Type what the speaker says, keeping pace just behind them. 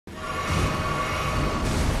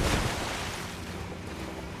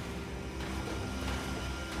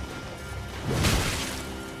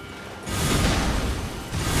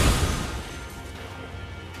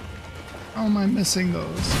How am I missing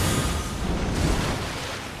those?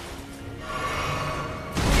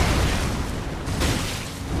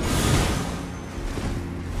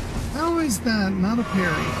 How is that not a parry?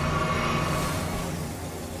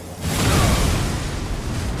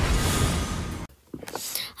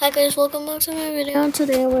 Hi guys, welcome back to my video.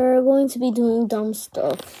 Today we're going to be doing dumb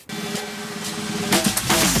stuff.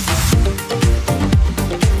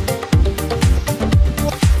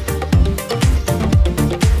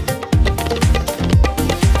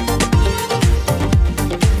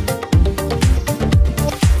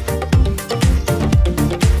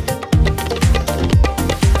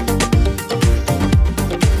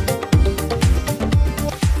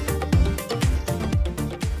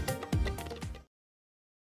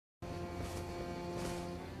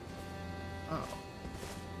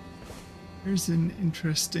 There's an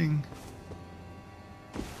interesting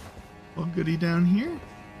little goodie down here.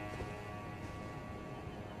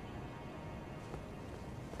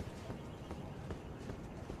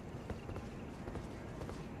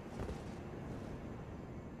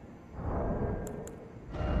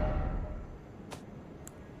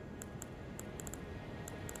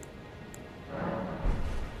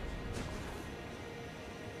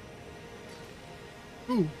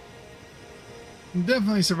 Ooh,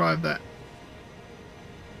 definitely survived that.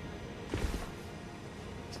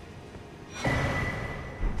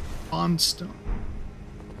 Bondstone.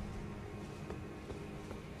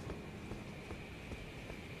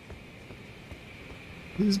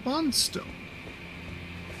 What is bondstone?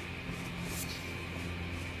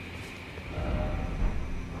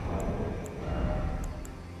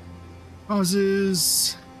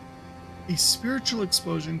 Causes a spiritual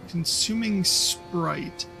explosion, consuming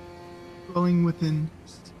sprite dwelling within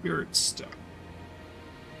spirit stone.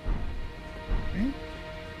 Okay.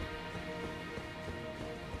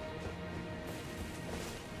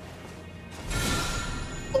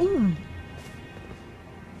 Oh!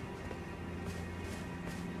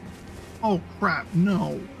 Oh crap,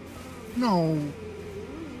 no. No.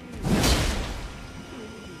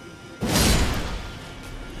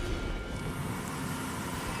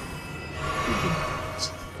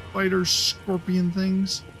 Spider scorpion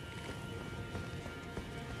things.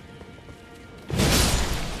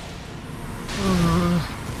 I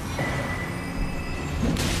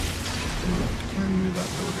knew that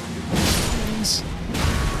they were gonna do these things.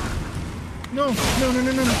 No, no, no,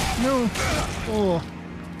 no, no, no, no. Oh.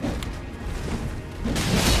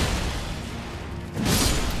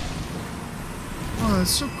 Oh,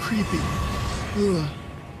 that's so creepy. Ugh.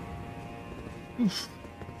 Oof.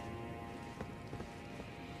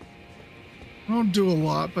 I don't do a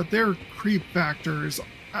lot, but their creep factor is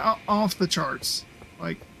off the charts.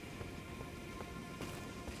 Like,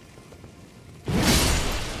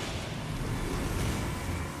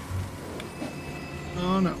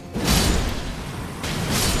 oh no.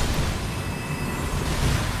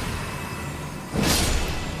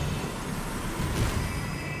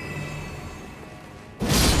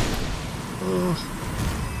 Ugh.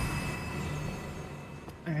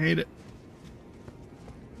 I hate it.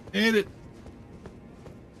 Hate it.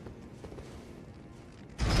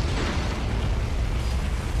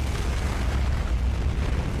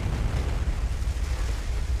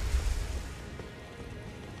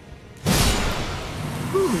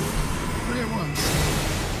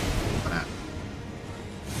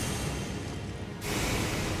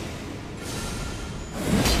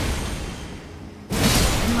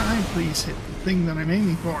 Please hit the thing that I'm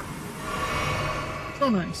aiming for. So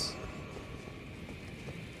nice.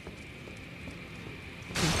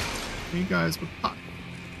 You guys with pop.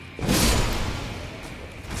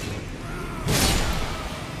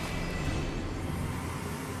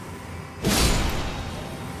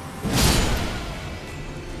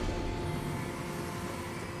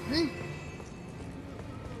 Okay.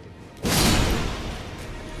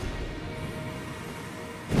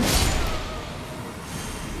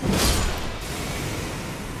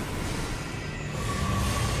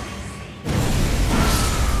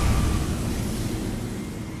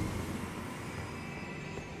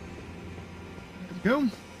 Go.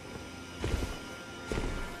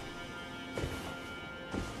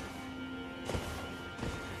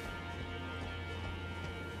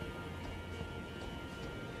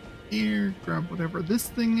 Here, grab whatever this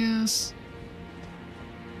thing is.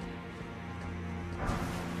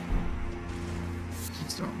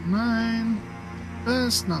 Stone 9.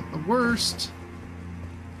 Best, not the worst.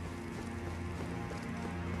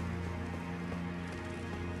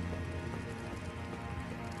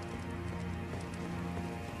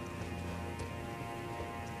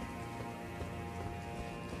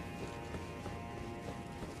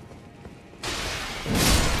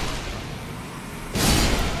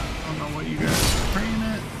 know what you guys are praying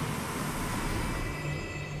at.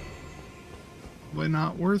 Probably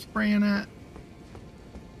not worth praying at.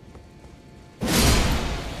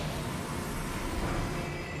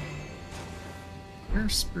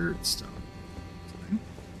 Revered Spirit stone.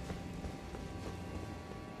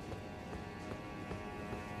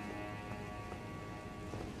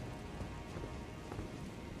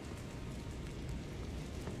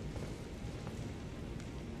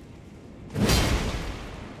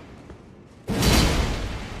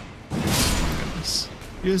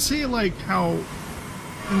 You see, like, how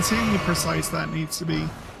insanely precise that needs to be.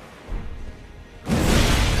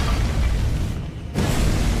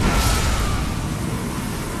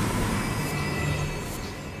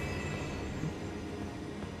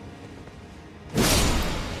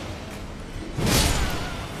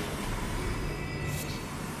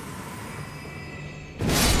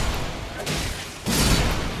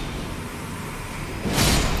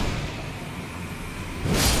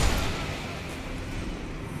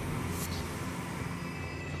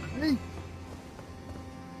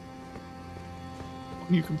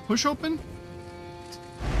 You can push open.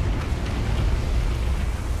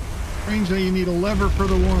 Strange that you need a lever for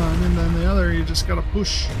the one, and then the other you just gotta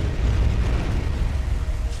push.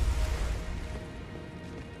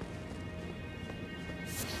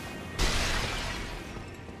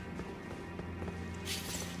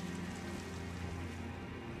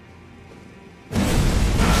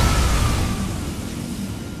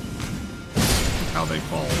 Look how they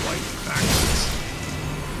fall like backwards.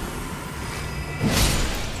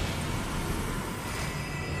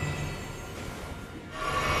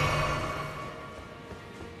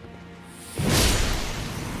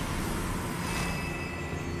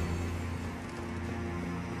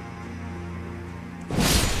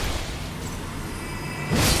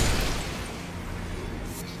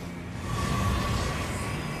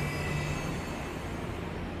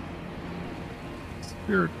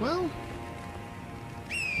 Spirit well.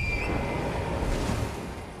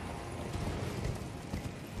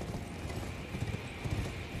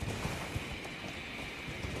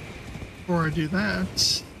 Before I do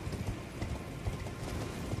that,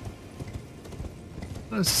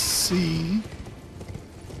 let's see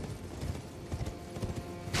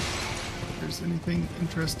if there's anything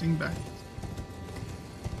interesting back.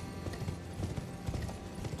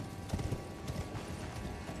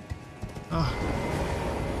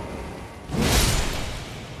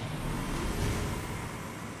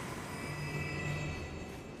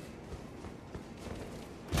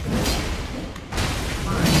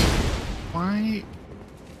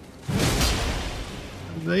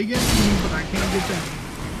 They get me, but I can't get them.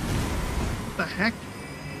 What the heck?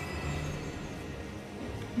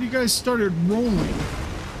 You guys started rolling.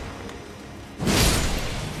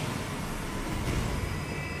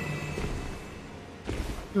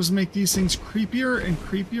 Just make these things creepier and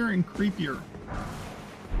creepier and creepier.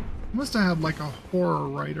 Must have had like a horror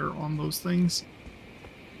writer on those things.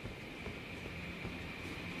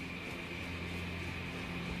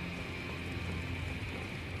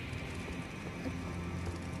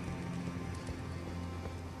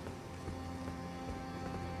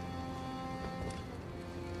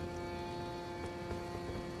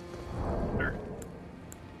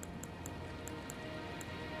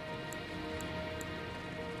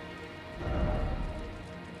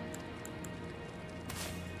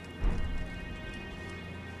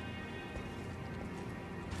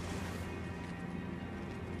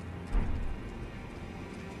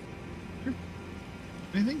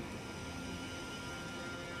 Anything?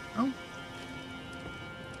 Oh.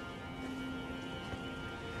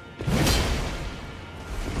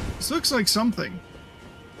 This looks like something.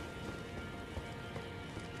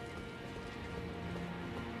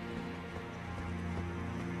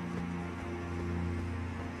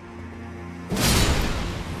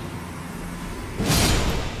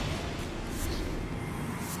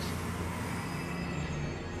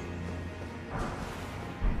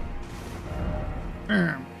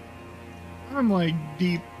 I'm like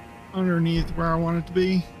deep underneath where I want it to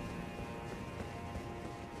be.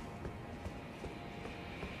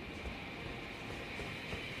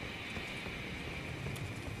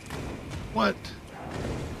 What?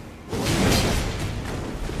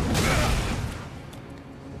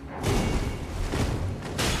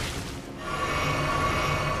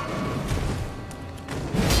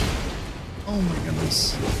 Oh my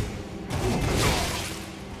goodness.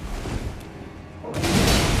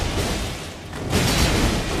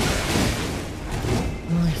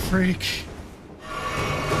 Freak.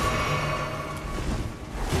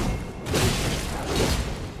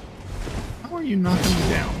 How are you knocking me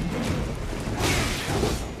down?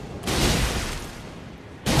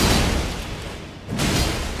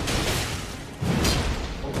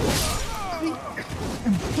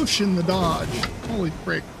 motion the dodge. Holy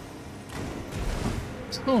frick.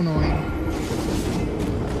 So annoying.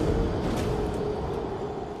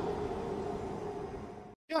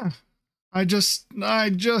 Yeah. I just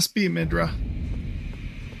beat Midra.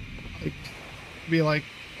 Like, be like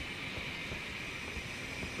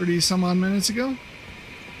 30 some odd minutes ago.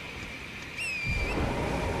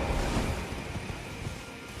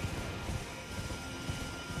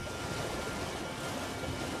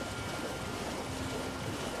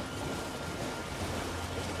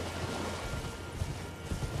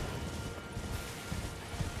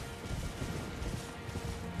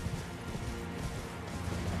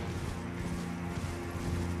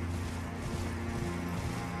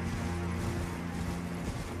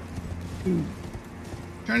 Ooh.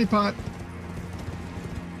 Shiny pot.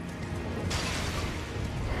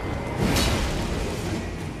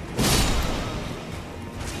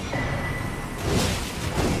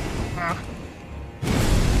 Ah.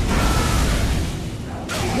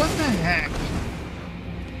 What the heck?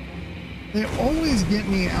 They always get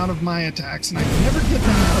me out of my attacks, and I can never get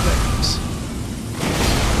them out of theirs.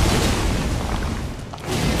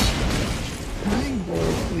 Can I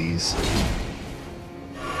roll, please?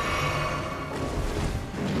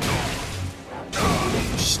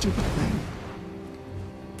 Stupid thing.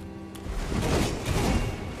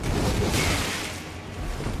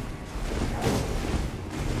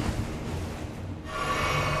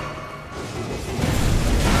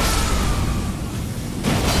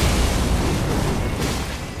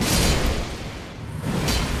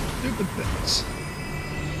 Stupid things.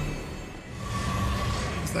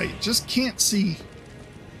 It's like you just can't see.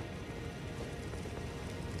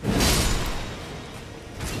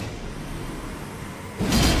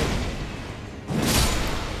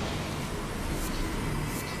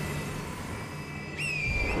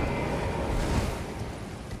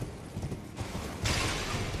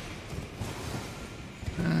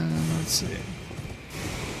 Let's see.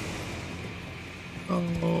 Oh,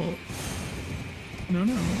 no.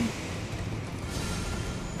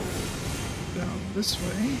 Down this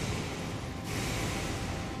way.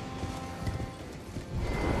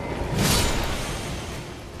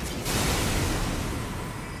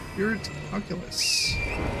 Spirit Calculus.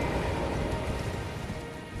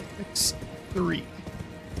 X3.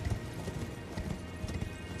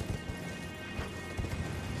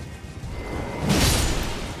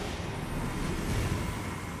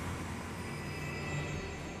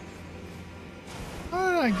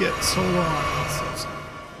 I get so long.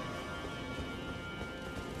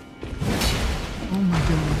 Oh my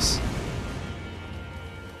goodness.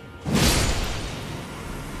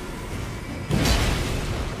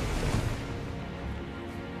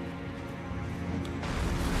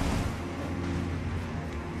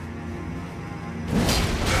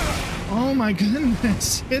 Oh my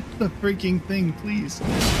goodness. Hit the freaking thing, please.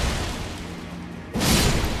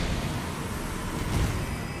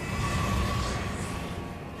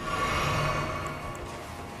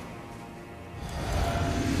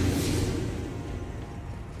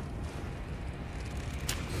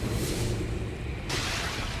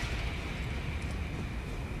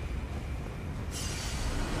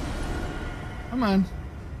 Come on.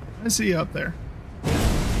 I see you up there.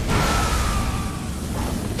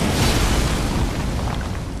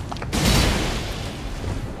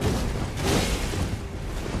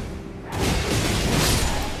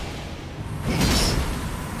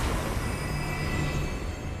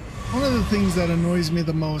 One of the things that annoys me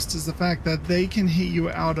the most is the fact that they can hit you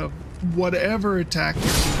out of whatever attack you're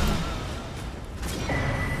doing,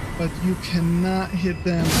 but you cannot hit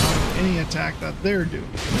them out of any attack that they're doing.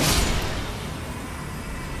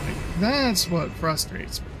 That's what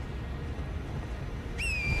frustrates me.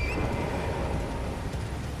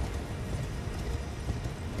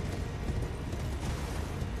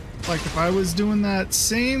 Like if I was doing that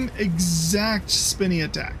same exact spinny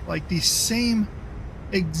attack, like the same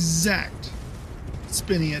exact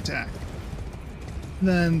spinny attack,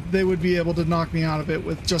 then they would be able to knock me out of it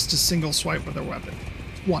with just a single swipe of their weapon.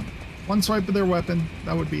 One swipe of their weapon,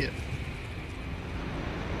 that would be it.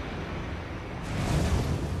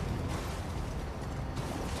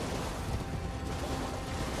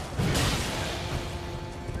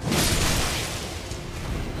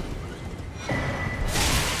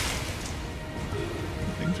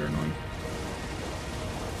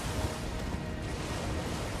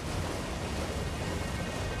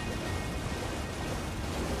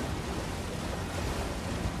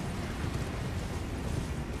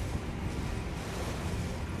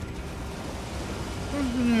 I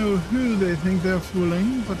don't know who they think they're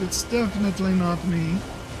fooling, but it's definitely not me.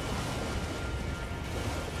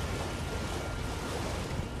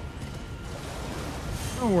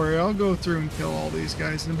 Don't worry, I'll go through and kill all these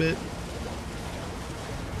guys in a bit.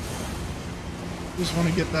 Just want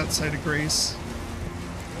to get that site of grace.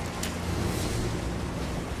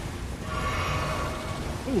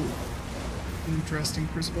 Ooh. Interesting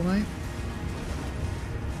Crucible Knight.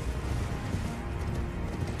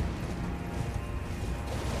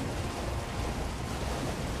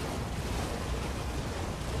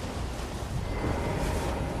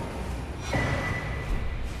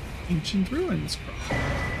 Ancient ruins.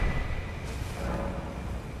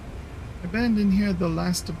 Abandon here the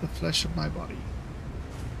last of the flesh of my body.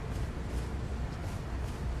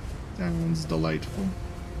 Sounds delightful.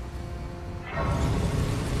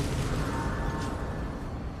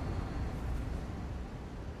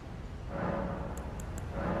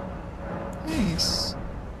 Nice.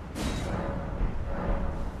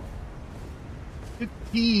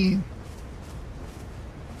 15.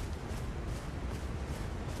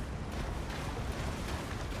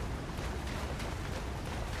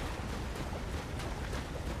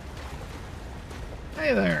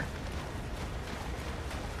 Hey there.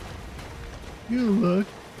 You look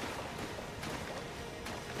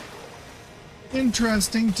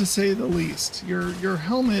interesting to say the least. Your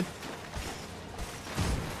helmet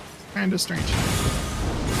kind of strange.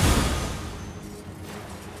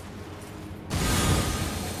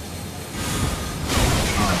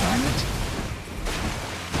 Oh, darn it.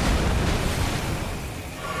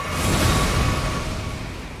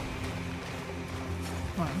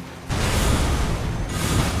 Come on.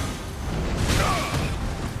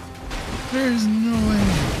 There's no way.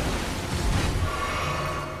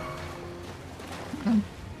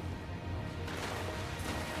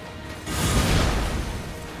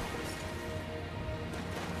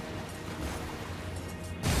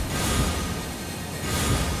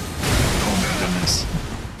 Oh my goodness.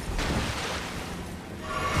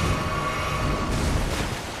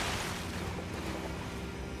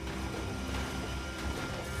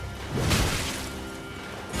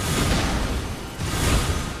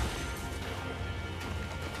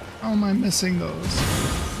 How am I missing those?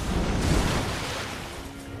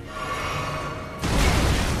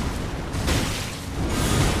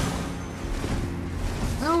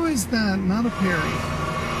 How is that not a parry?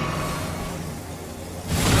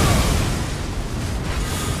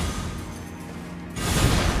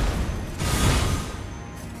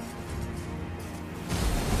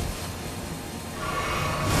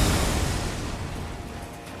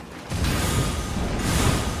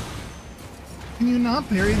 Can you not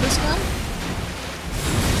parry this guy?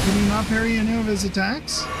 Can you not parry any of his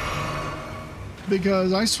attacks?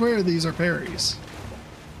 Because I swear these are parries.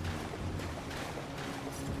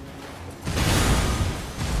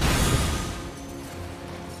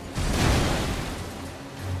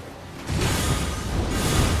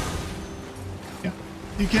 Yeah,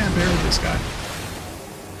 you can't parry this guy.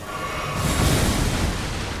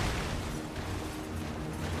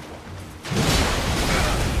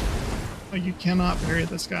 Oh, you cannot parry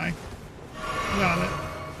this guy. Got it.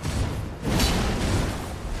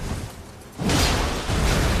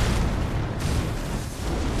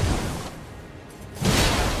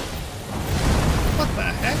 What the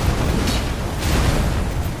heck?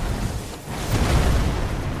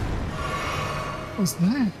 What was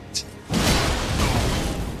that?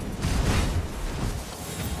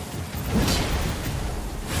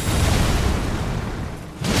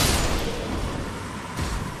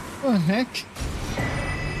 What the heck?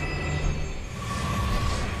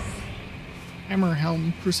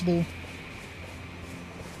 Hammer-helm, Crucible.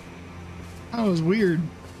 That was weird.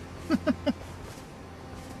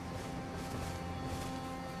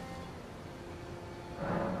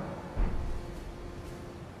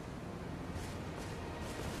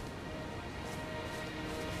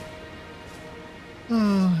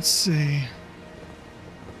 Oh, let's see.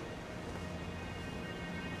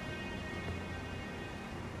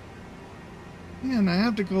 Man, I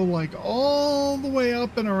have to go like all the way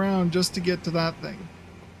up and around just to get to that thing.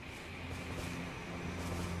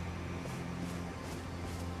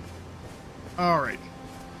 All right.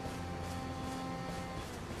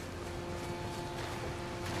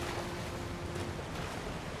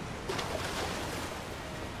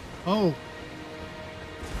 Oh.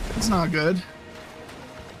 That's not good.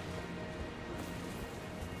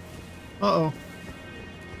 Uh-oh.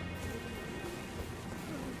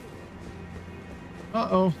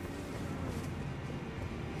 Uh-oh.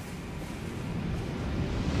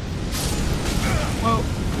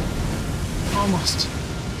 Whoa. Almost.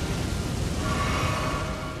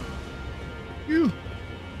 Phew.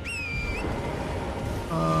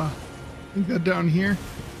 I think that down here.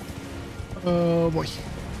 Oh boy.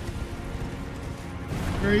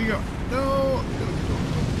 There you go. No.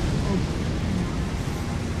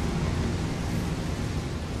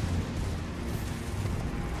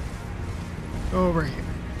 Over here.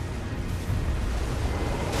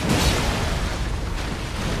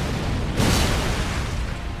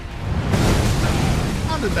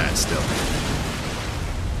 How did that still?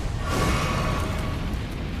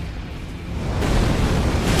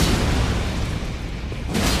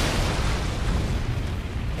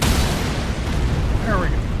 There we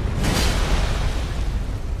go.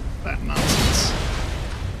 That nonsense.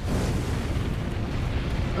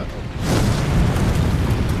 Uh-oh.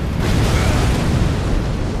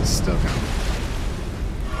 Still coming.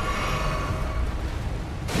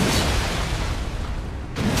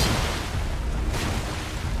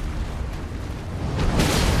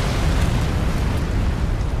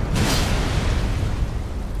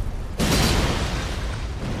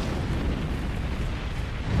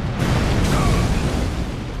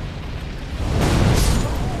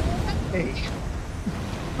 Hey,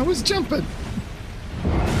 I was jumping.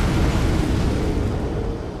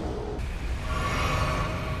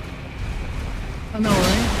 I know,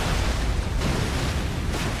 right?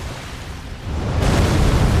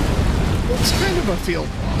 It's kind of a field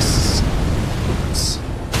boss. Oops.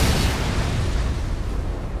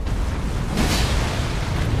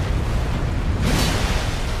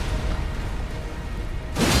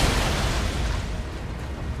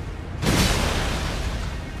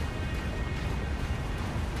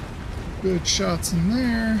 Good shots in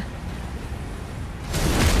there.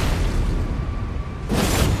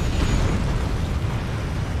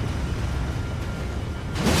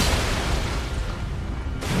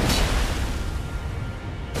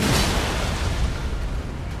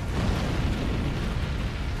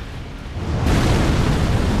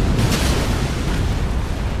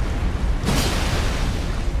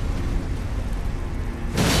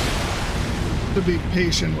 To be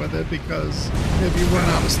patient with it, because if you run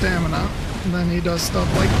out of stamina, then he does stuff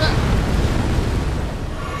like that.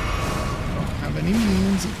 Don't have any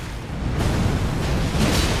means.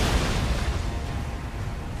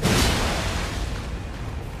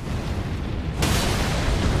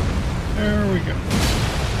 There we go.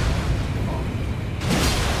 Oh.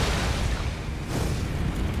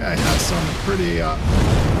 Guy has some pretty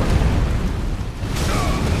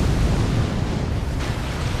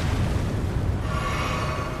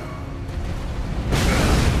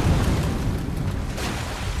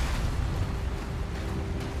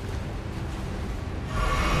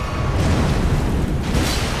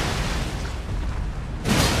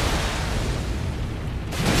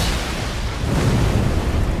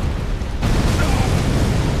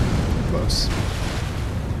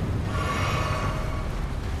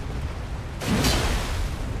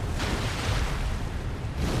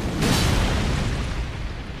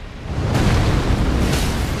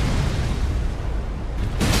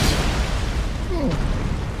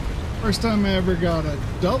first time I ever got a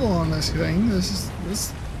double on this thing.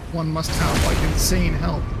 This one must have like insane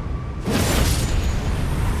health.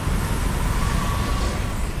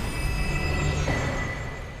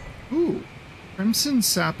 Ooh, Crimson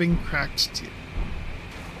Sapping cracked teeth.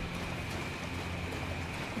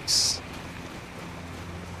 Nice.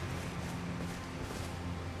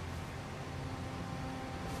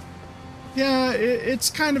 Yeah, it's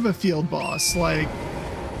kind of a field boss. Like,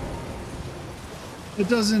 it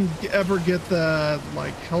doesn't ever get the,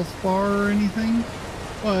 like, health bar or anything,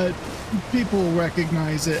 but people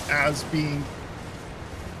recognize it as being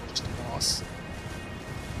just a boss.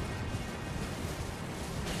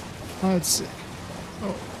 Let's see.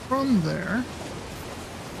 So, from there,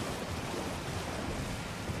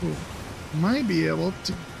 ooh, might be able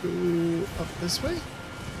to go up this way.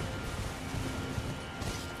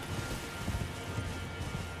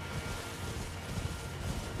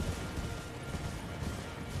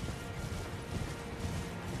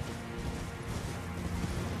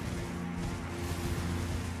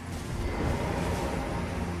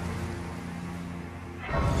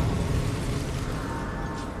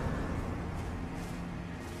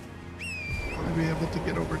 To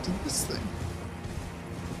get over to this thing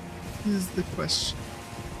is the question.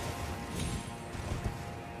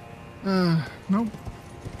 Nope.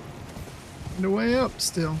 And a way up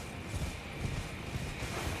still.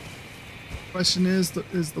 Question is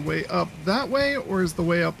the way up that way, or is the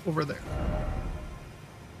way up over there?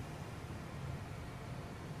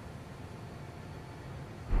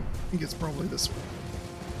 I think it's probably this way.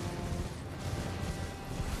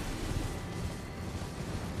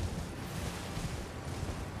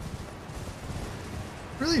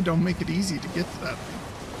 Really don't make it easy to get to that thing.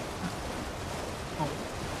 Oh.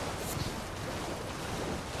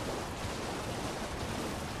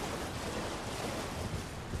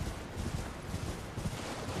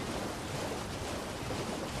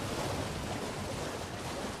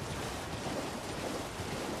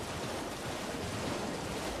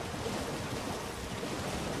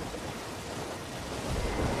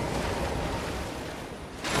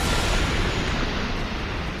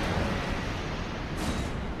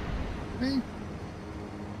 Okay.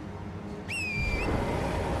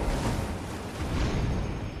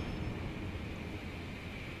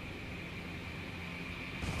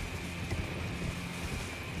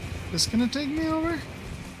 This gonna take me over?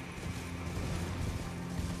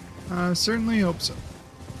 I certainly hope so.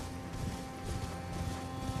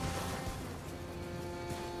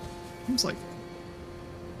 Seems like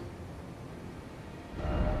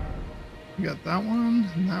we got that one,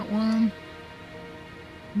 and that one,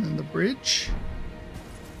 and then the bridge.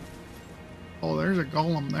 Oh, there's a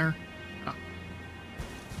golem there. Ah.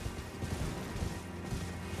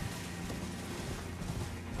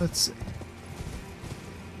 Let's see.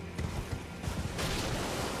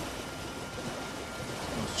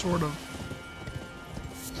 Sort of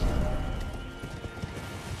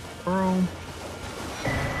burrow.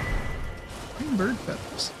 Green bird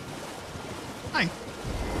feathers. Hi.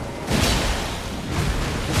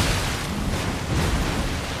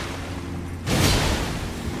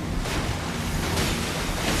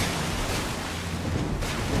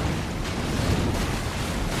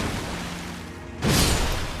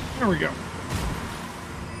 There we go.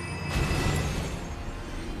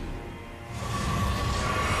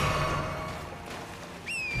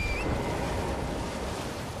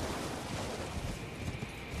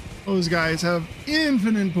 Those guys have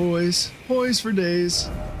infinite poise. Poise for days.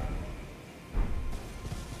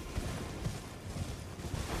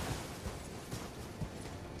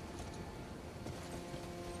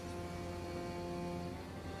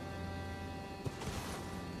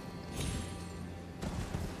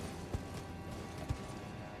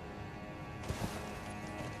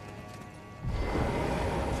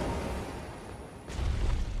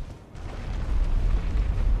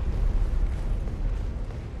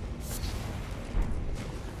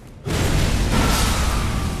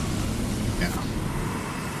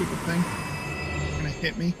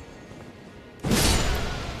 Hit me.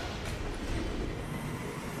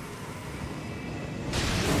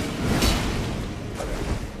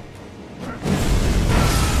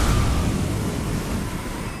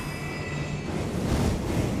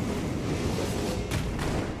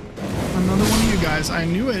 Another one of you guys. I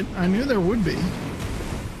knew it. I knew there would be.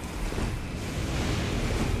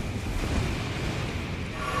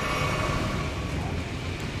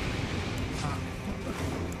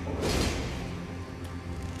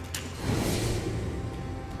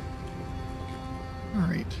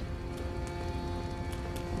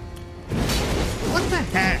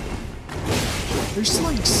 There's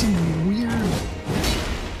like some weird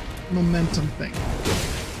momentum thing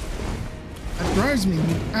that drives me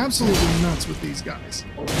absolutely nuts with these guys.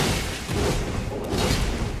 Oh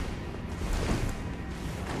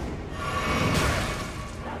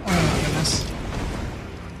my goodness.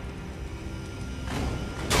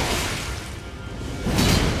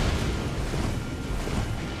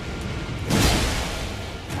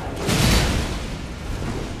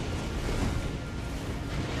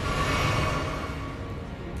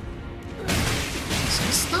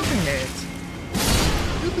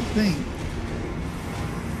 Thing.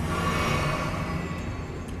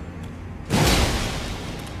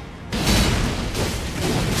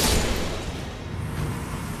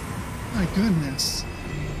 My goodness.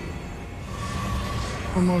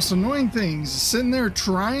 The most annoying things, sitting there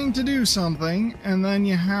trying to do something, and then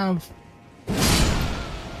you have,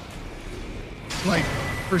 like,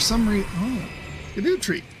 for some reason, oh,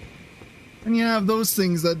 scadutree. And you have those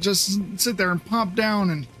things that just sit there and pop down,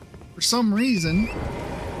 and for some reason,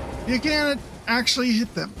 you can't actually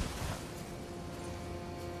hit them.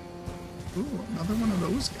 Ooh, another one of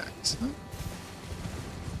those guys, huh?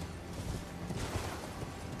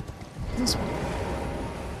 This one.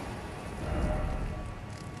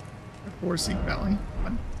 A 4-seat valley.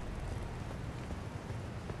 Fun.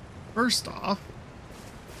 First off,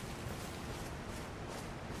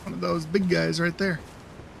 one of those big guys right there.